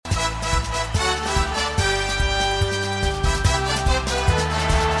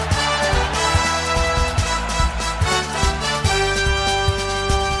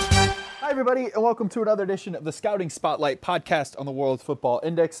everybody, and welcome to another edition of the Scouting Spotlight podcast on the World Football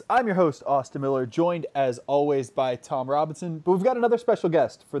Index. I'm your host, Austin Miller, joined as always by Tom Robinson. But we've got another special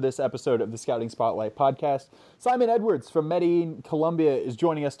guest for this episode of the Scouting Spotlight podcast. Simon Edwards from Medellin, Colombia, is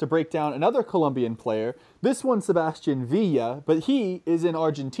joining us to break down another Colombian player, this one Sebastian Villa, but he is in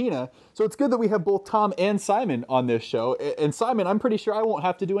Argentina. So it's good that we have both Tom and Simon on this show. And Simon, I'm pretty sure I won't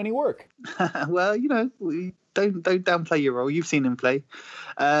have to do any work. Well, we don't downplay your role. You've seen him play.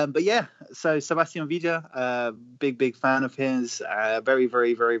 But yeah, so Sebastian Villa, big fan of his. Very,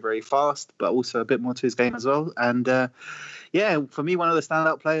 very, very, very fast, but also a bit more to his game as well. And yeah, for me, one of the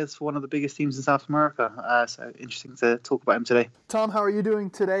standout players for one of the biggest teams in South America. So interesting to talk about him today. Tom, how are you doing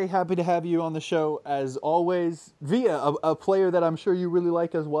today? Happy to have you on the show as always. Villa, a player that I'm sure you really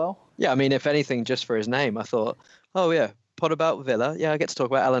like as well. Yeah, I mean, if anything, just for his name, I thought, oh yeah, pod about Villa. Yeah, I get to talk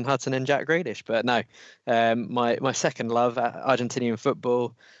about Alan Hudson and Jack Grealish. But no, my second love, Argentinian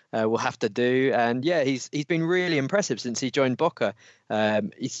football, will have to do. And yeah, he's been really impressive since he joined Boca.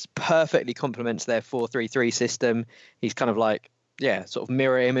 He's perfectly complements their 4-3-3 system. He's kind of like, yeah, sort of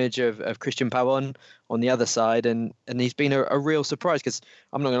mirror image of Christian Pavon on the other side. And he's been a real surprise because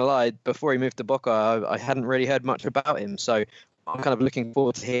I'm not going to lie, before he moved to Boca, I hadn't really heard much about him. So I'm kind of looking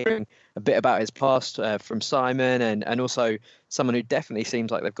forward to hearing a bit about his past from Simon and also someone who definitely seems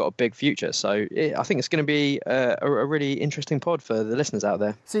like they've got a big future. So I think it's going to be a really interesting pod for the listeners out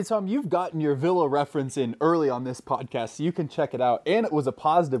there. See, Tom, you've gotten your Villa reference in early on this podcast, so you can check it out. And it was a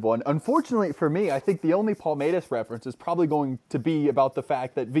positive one. Unfortunately for me, I think the only Palmeiras reference is probably going to be about the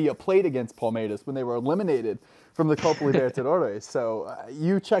fact that Villa played against Palmeiras when they were eliminated from the Copa Libertadores. So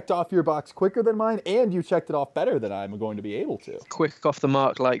you checked off your box quicker than mine, and you checked it off better than I'm going to be able to. Quick off the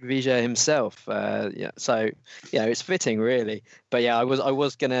mark like Villa himself. So it's fitting, really. But yeah, I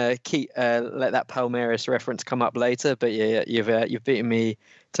was gonna keep let that Palmeiras reference come up later. But yeah, you've beaten me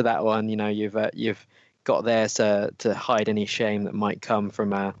to that one. You've got there to hide any shame that might come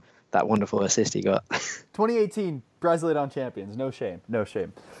from that wonderful assist he got. 2018 Brasileirão champions, no shame.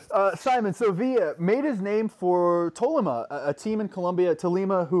 Simon, so Villa made his name for Tolima, a team in Colombia,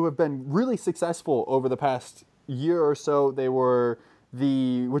 Tolima, who have been really successful over the past year or so. They were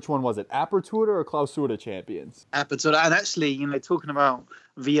which one was it, Apertura or Clausura champions? Apertura. And actually, talking about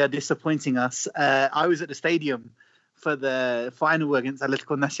Villa disappointing us, I was at the stadium for the final against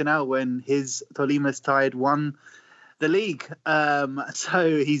Atlético Nacional when his Tolima's tied won the league.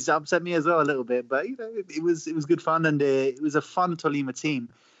 So he's upset me as well a little bit, but it was good fun, and it was a fun Tolima team.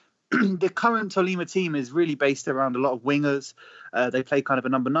 The current Tolima team is really based around a lot of wingers. They play kind of a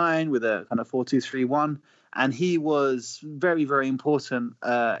number 9 with a kind of 4-2-3-1. And he was very, very important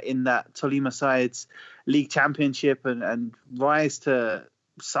in that Tolima side's league championship and rise to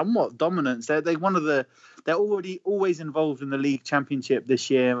somewhat dominance. They're already always involved in the league championship this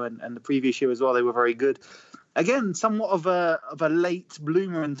year and the previous year as well. They were very good. Again, somewhat of a late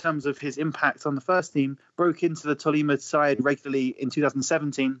bloomer in terms of his impact on the first team. Broke into the Tolima side regularly in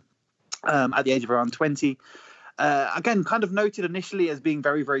 2017 at the age of around 20. Again, kind of noted initially as being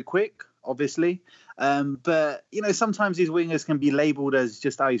very, very quick, obviously. But sometimes these wingers can be labelled as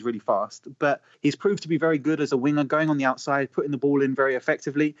just, he's really fast. But he's proved to be very good as a winger, going on the outside, putting the ball in very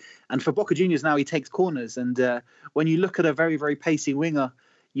effectively. And for Boca Juniors now, he takes corners. And when you look at a very, very pacey winger,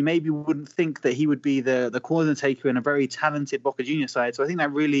 you maybe wouldn't think that he would be the corner taker in a very talented Boca Juniors side. So I think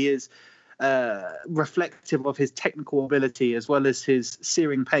that really is reflective of his technical ability as well as his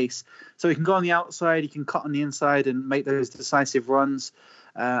searing pace. So he can go on the outside, he can cut on the inside and make those decisive runs.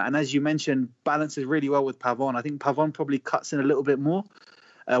 And as you mentioned, balances really well with Pavon. I think Pavon probably cuts in a little bit more,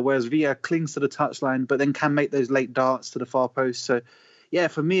 whereas Villa clings to the touchline, but then can make those late darts to the far post. So, yeah,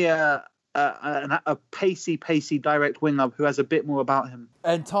 for me, a pacey, direct winger who has a bit more about him.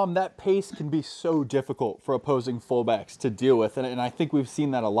 And Tom, that pace can be so difficult for opposing fullbacks to deal with. And I think we've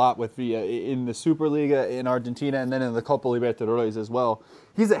seen that a lot with Villa in the Superliga in Argentina and then in the Copa Libertadores as well.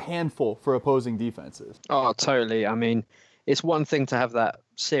 He's a handful for opposing defenses. Oh, totally. I mean, it's one thing to have that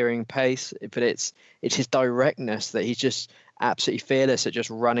searing pace, but it's his directness that he's just absolutely fearless at just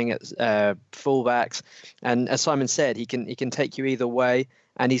running at fullbacks. And as Simon said, he can take you either way,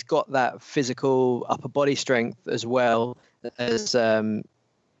 and he's got that physical upper body strength as well as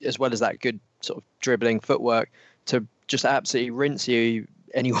that good sort of dribbling footwork to just absolutely rinse you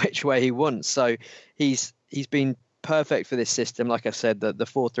any which way he wants. So he's been perfect for this system. Like I said, the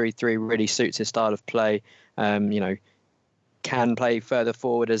 4-3-3 really suits his style of play. Can play further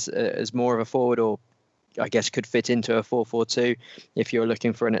forward as more of a forward, or I guess could fit into a 4-4-2 if you're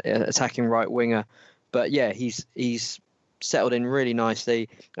looking for an attacking right winger. But yeah, he's settled in really nicely.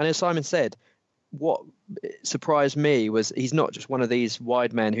 And as Simon said, what surprised me was he's not just one of these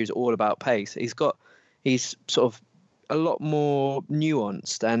wide men who's all about pace. He's sort of a lot more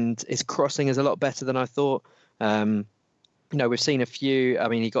nuanced, and his crossing is a lot better than I thought. We've seen a few. I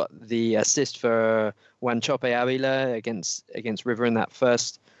mean, he got the assist for Wanchope Avila against River in that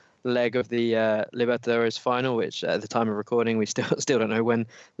first leg of the Libertadores final, which at the time of recording we still don't know when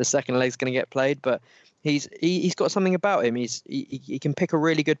the second leg's going to get played. But he's got something about him. He can pick a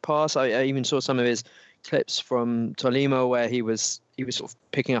really good pass. I even saw some of his clips from Tolima where he was sort of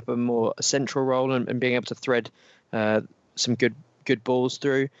picking up a more central role and being able to thread some good balls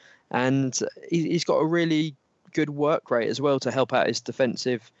through. And he's got a really good work rate as well to help out his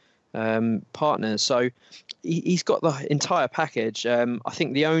defensive partners. So he's got the entire package. I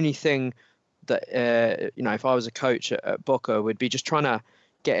think the only thing that if I was a coach at Boca would be just trying to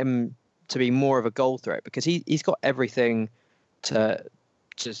get him to be more of a goal threat, because he's got everything to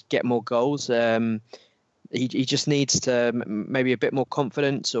just get more goals. He just needs to maybe a bit more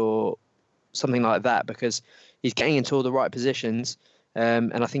confidence or something like that, because he's getting into all the right positions.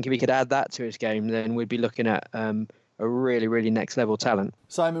 And I think if he could add that to his game, then we'd be looking at a really, really next level talent.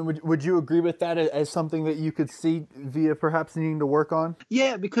 Simon, would you agree with that as something that you could see Villa perhaps needing to work on?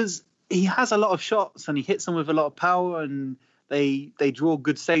 Yeah, because he has a lot of shots and he hits them with a lot of power, and they draw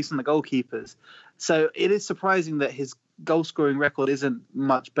good saves on the goalkeepers. So it is surprising that his goal scoring record isn't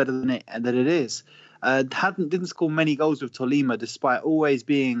much better than it is. Didn't score many goals with Tolima, despite always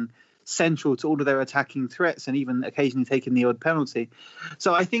being central to all of their attacking threats and even occasionally taking the odd penalty.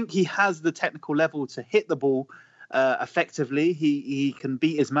 So I think he has the technical level to hit the ball effectively. He can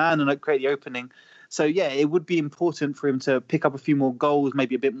beat his man and create the opening. So yeah, it would be important for him to pick up a few more goals,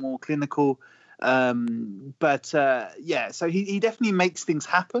 maybe a bit more clinical. So he definitely makes things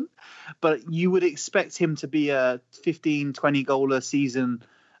happen, but you would expect him to be a 15-20 goal a season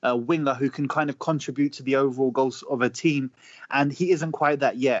winger who can kind of contribute to the overall goals of a team, and he isn't quite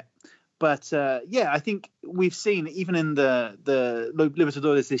that yet. But I think we've seen even in the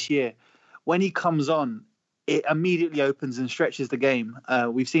Libertadores this year, when he comes on, it immediately opens and stretches the game.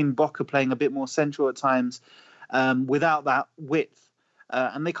 We've seen Boca playing a bit more central at times without that width,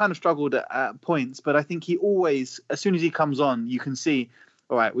 and they kind of struggled at points. But I think he always, as soon as he comes on, you can see,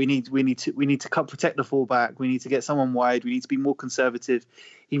 all right, we need to protect the fullback. We need to get someone wide. We need to be more conservative.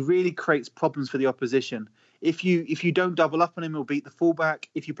 He really creates problems for the opposition. If you don't double up on him, he'll beat the fullback.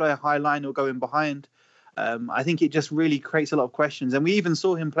 If you play a high line, he'll go in behind. I think it just really creates a lot of questions. And we even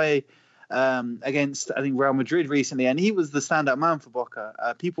saw him play against, I think, Real Madrid recently, and he was the standout man for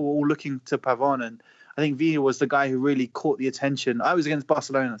Boca. People were all looking to Pavon, and I think Villa was the guy who really caught the attention. I was against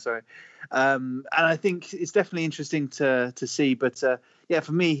Barcelona, sorry. And I think it's definitely interesting to see. But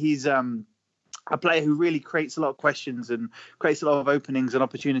for me, he's a player who really creates a lot of questions and creates a lot of openings and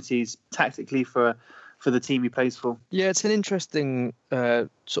opportunities tactically for the team he plays for. Yeah, it's an interesting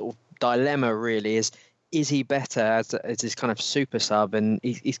sort of dilemma, really. Is he better as his kind of super sub? And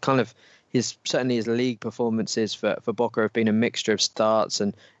he's kind of certainly his league performances for Boca have been a mixture of starts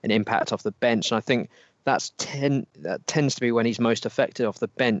and an impact off the bench. And I think that tends to be when he's most effective off the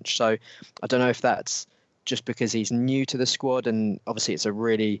bench. So I don't know if that's just because he's new to the squad, and obviously it's a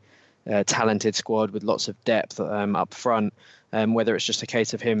really talented squad with lots of depth up front, whether it's just a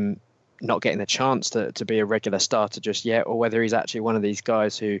case of him not getting the chance to be a regular starter just yet, or whether he's actually one of these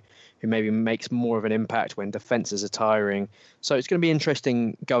guys who maybe makes more of an impact when defenses are tiring. So it's going to be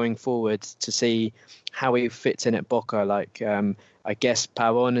interesting going forward to see how he fits in at Boca. Like, I guess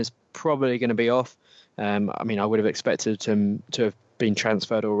Pavon is probably going to be off. I mean, I would have expected him to have been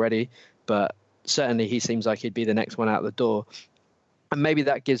transferred already, but certainly he seems like he'd be the next one out the door. And maybe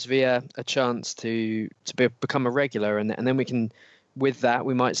that gives Villa a chance to become a regular, and then we can, with that,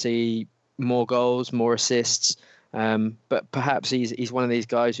 we might see more goals, more assists. But perhaps he's one of these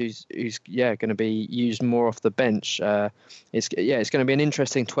guys who's going to be used more off the bench. It's going to be an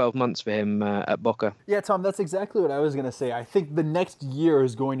interesting 12 months for him at Boca. Yeah, Tom, that's exactly what I was going to say. I think the next year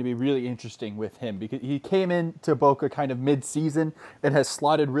is going to be really interesting with him, because he came into Boca kind of mid-season and has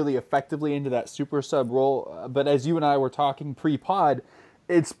slotted really effectively into that super sub role. But as you and I were talking pre-pod,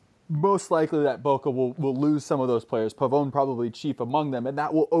 it's most likely that Boca will lose some of those players, Pavon probably chief among them, and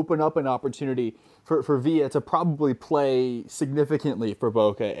that will open up an opportunity for Villa to probably play significantly for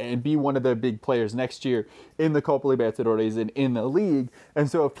Boca and be one of the big players next year in the Copa Libertadores and in the league. And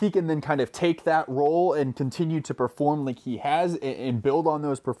so if he can then kind of take that role and continue to perform like he has and build on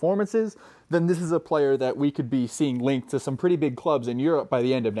those performances, then this is a player that we could be seeing linked to some pretty big clubs in Europe by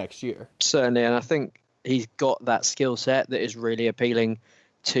the end of next year. Certainly, and I think he's got that skill set that is really appealing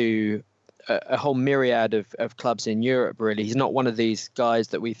to a whole myriad of clubs in Europe, really. He's not one of these guys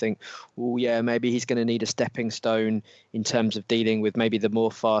that we think, oh, yeah, maybe he's going to need a stepping stone in terms of dealing with maybe the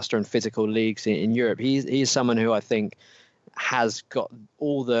more faster and physical leagues in Europe. He's someone who I think has got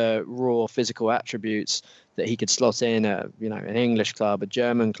all the raw physical attributes that he could slot in an English club, a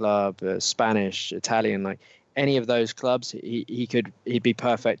German club, a Spanish, Italian, like any of those clubs. He'd be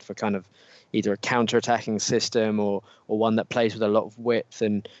perfect for kind of either a counter-attacking system or one that plays with a lot of width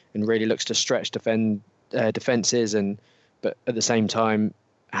and really looks to stretch defenses, but at the same time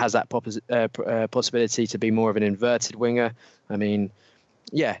has that possibility to be more of an inverted winger. I mean,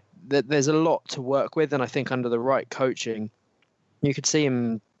 yeah, there's a lot to work with, and I think under the right coaching, you could see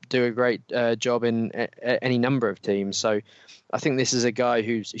him do a great job in any number of teams. So I think this is a guy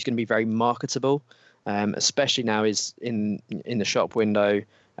who's going to be very marketable, especially now is in the shop window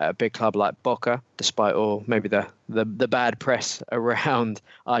at a big club like Boca, despite all maybe the bad press around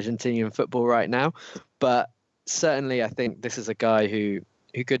Argentinian football right now. But certainly I think this is a guy who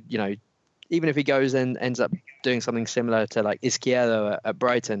could, even if he goes and ends up doing something similar to like Izquierdo at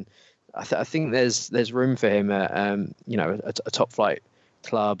Brighton, I think there's room for him at a top flight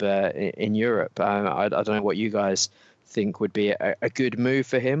club in Europe. I don't know what you guys think would be a good move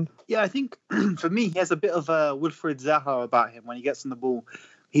for him. Yeah, I think for me, he has a bit of a Wilfried Zaha about him when he gets on the ball.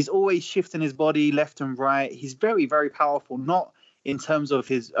 He's always shifting his body left and right. He's very, very powerful, not in terms of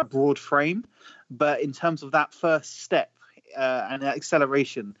his broad frame, but in terms of that first step and that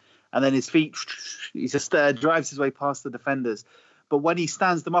acceleration. And then his feet, he just drives his way past the defenders. But when he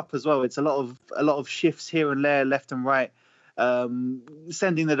stands them up as well, it's a lot of shifts here and there, left and right,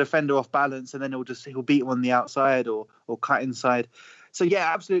 sending the defender off balance, and then he'll beat him on the outside or cut inside. So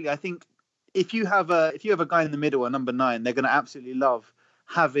yeah, absolutely. I think if you have a guy in the middle, a number 9, they're going to absolutely love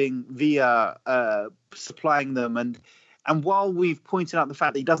having Villa supplying them. And while we've pointed out the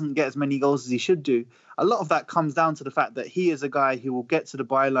fact that he doesn't get as many goals as he should do, a lot of that comes down to the fact that he is a guy who will get to the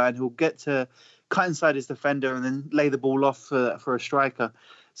byline, who will get to cut inside his defender and then lay the ball off for a striker.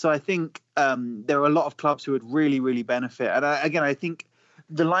 So I think there are a lot of clubs who would really, really benefit. And I think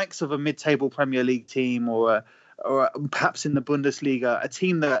the likes of a mid-table Premier League team or perhaps in the Bundesliga, a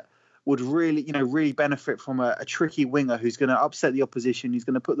team that would really benefit from a tricky winger who's going to upset the opposition, who's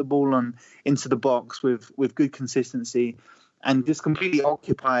going to put the ball into the box with good consistency and just completely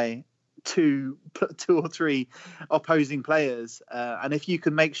occupy two or three opposing players. And if you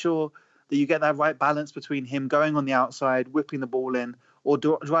can make sure that you get that right balance between him going on the outside, whipping the ball in, or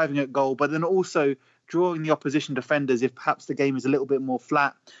driving at goal, but then also drawing the opposition defenders if perhaps the game is a little bit more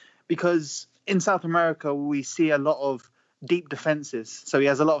flat. Because in South America, we see a lot of deep defenses, so he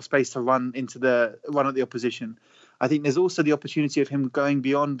has a lot of space to run at the opposition. I think there's also the opportunity of him going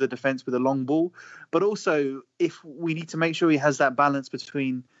beyond the defense with a long ball, but also if we need to make sure he has that balance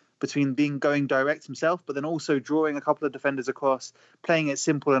between going direct himself, but then also drawing a couple of defenders across, playing it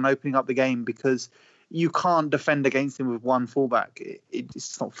simple and opening up the game, because you can't defend against him with one fullback.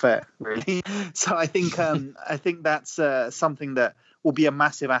 It's not fair, really. So I think that's something that will be a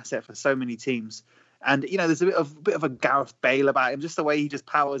massive asset for so many teams. And there's a bit of a Gareth Bale about him, just the way he just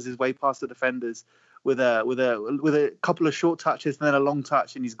powers his way past the defenders with a couple of short touches and then a long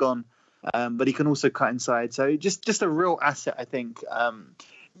touch, and he's gone. But he can also cut inside. So just a real asset, I think.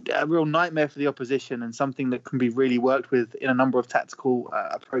 A real nightmare for the opposition, and something that can be really worked with in a number of tactical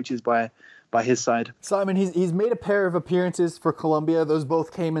approaches by his side. Simon, he's made a pair of appearances for Colombia. Those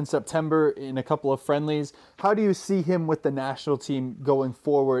both came in September in a couple of friendlies. How do you see him with the national team going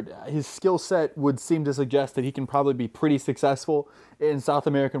forward? His skill set would seem to suggest that he can probably be pretty successful in South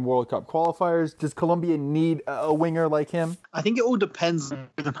American World Cup qualifiers. Does Colombia need a winger like him? I think it all depends on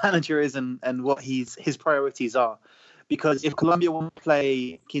who the manager is and what his priorities are. Because if Colombia will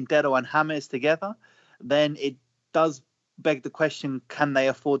play Quintero and James together, then it does beg the question, can they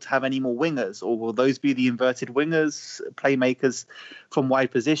afford to have any more wingers? Or will those be the inverted wingers, playmakers from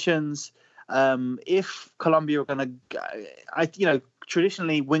wide positions? If Colombia are going to,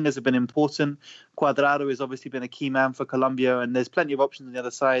 traditionally wingers have been important. Cuadrado has obviously been a key man for Colombia, and there's plenty of options on the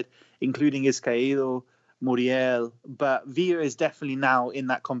other side, including Izquierdo, Muriel. But Villa is definitely now in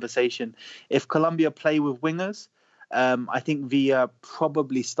that conversation. If Colombia play with wingers, I think Villa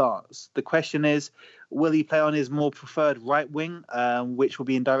probably starts. The question is, will he play on his more preferred right wing, which will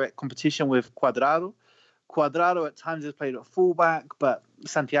be in direct competition with Cuadrado? Cuadrado at times has played at fullback, but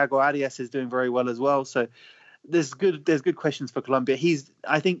Santiago Arias is doing very well as well. So there's good questions for Colombia.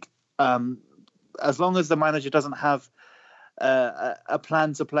 I think as long as the manager doesn't have a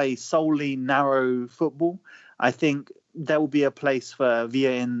plan to play solely narrow football, I think there will be a place for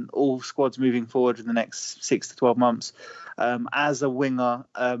Villa in all squads moving forward in the next 6 to 12 months. as a winger,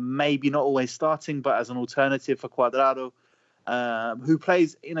 maybe not always starting, but as an alternative for Cuadrado, who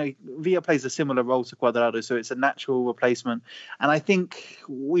plays, Villa plays a similar role to Cuadrado, so it's a natural replacement. And I think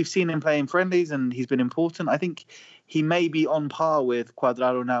we've seen him play in friendlies and he's been important. I think he may be on par with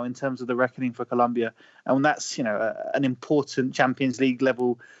Cuadrado now in terms of the reckoning for Colombia. And that's, an important Champions League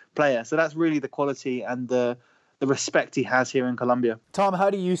level player. So that's really the quality and the respect he has here in Colombia. Tom, how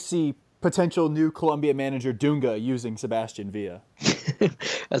do you see potential new Colombia manager Dunga using Sebastian Villa?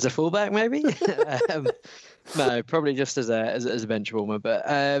 As a fullback, maybe? No, probably just as a bench warmer. But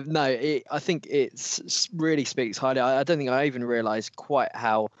I think it really speaks highly. I don't think I even realised quite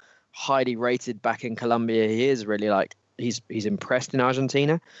how highly rated back in Colombia he is. Really, like he's impressed in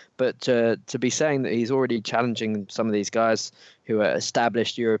Argentina. But to be saying that he's already challenging some of these guys who are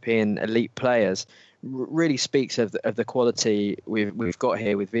established European elite players really speaks of the quality we've got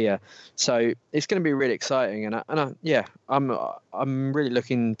here with Villa. So it's going to be really exciting, and I'm really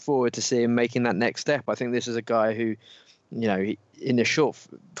looking forward to seeing him making that next step. I think this is a guy who, in a short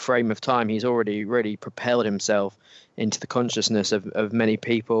frame of time, he's already really propelled himself into the consciousness of many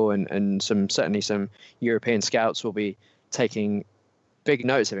people, and certainly some European scouts will be taking big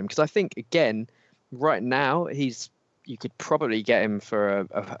notice of him, because I think, again, right now you could probably get him for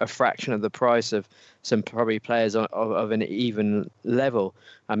a fraction of the price of some probably players of an even level.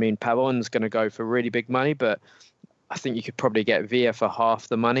 I mean, Pavon's going to go for really big money, but I think you could probably get Villa for half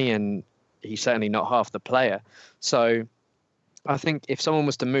the money, and he's certainly not half the player. So I think if someone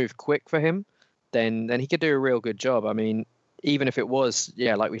was to move quick for him, then he could do a real good job. I mean, even if it was,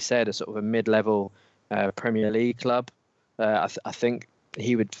 like we said, a sort of a mid-level Premier League club, I think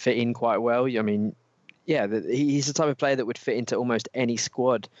he would fit in quite well. I mean, he's the type of player that would fit into almost any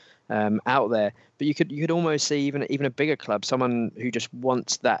squad out there. But you could almost see even a bigger club, someone who just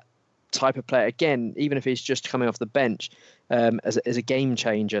wants that type of player. Again, even if he's just coming off the bench, as a game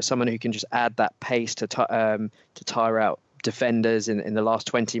changer, someone who can just add that pace to tire out defenders in the last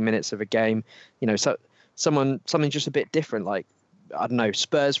 20 minutes of a game. So something just a bit different. Like, I don't know,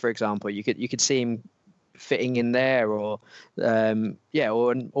 Spurs, for example. You could see him fitting in there, or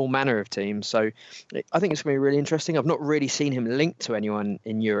all manner of teams. So I think it's going to be really interesting. I've not really seen him linked to anyone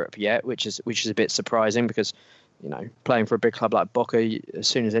in Europe yet, which is a bit surprising, because playing for a big club like Boca, as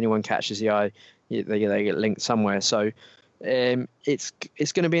soon as anyone catches the eye, they get linked somewhere. So it's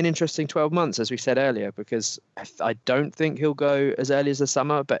going to be an interesting 12 months, as we said earlier, because I don't think he'll go as early as the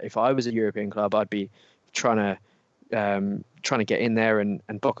summer. But if I was a European club, I'd be trying to get in there, and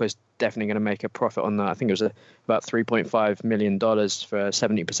Boca's definitely going to make a profit on that. I think it was about $3.5 million for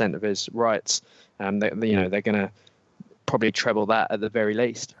 70% of his rights. They're going to probably treble that at the very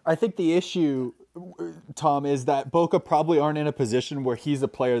least. I think the issue, Tom, is that Boca probably aren't in a position where he's a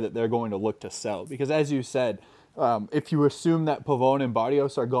player that they're going to look to sell, because, as you said, if you assume that Pavon and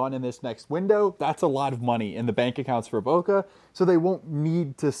Barrios are gone in this next window, that's a lot of money in the bank accounts for Boca, so they won't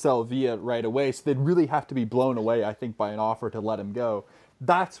need to sell Villa right away. So they'd really have to be blown away, I think, by an offer to let him go.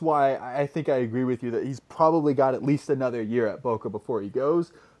 That's why I think I agree with you that he's probably got at least another year at Boca before he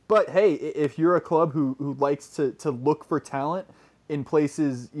goes. But hey, if you're a club who likes to look for talent in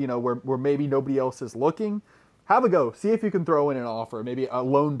places where maybe nobody else is looking, have a go. See if you can throw in an offer, maybe a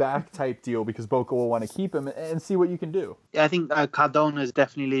loan back type deal, because Boca will want to keep him, and see what you can do. Yeah, I think Cardona is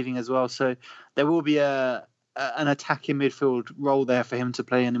definitely leaving as well, so there will be an attacking midfield role there for him to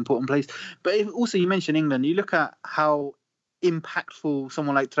play an important place. But also, you mentioned England. You look at how impactful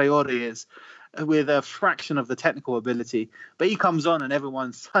someone like Traore is, with a fraction of the technical ability, but he comes on and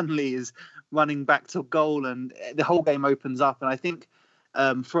everyone suddenly is running back to goal, and the whole game opens up. And I think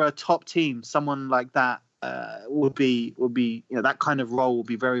for a top team, someone like that would be that kind of role will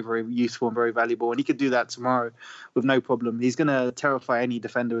be very, very useful and very valuable, and he could do that tomorrow with no problem. He's going to terrify any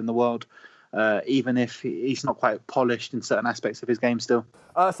defender in the world, even if he's not quite polished in certain aspects of his game still.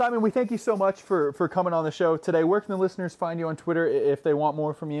 Simon, we thank you so much for coming on the show today. Where can the listeners find you on Twitter if they want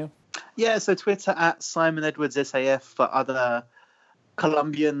more from you? Yeah, so Twitter at Simon Edwards SAF for other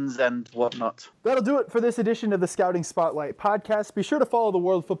Colombians and whatnot. That'll do it for this edition of the Scouting Spotlight podcast. Be sure to follow the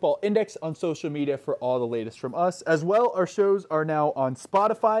World Football Index on social media for all the latest from us. As well, our shows are now on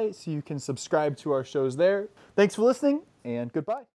Spotify, so you can subscribe to our shows there. Thanks for listening, and goodbye.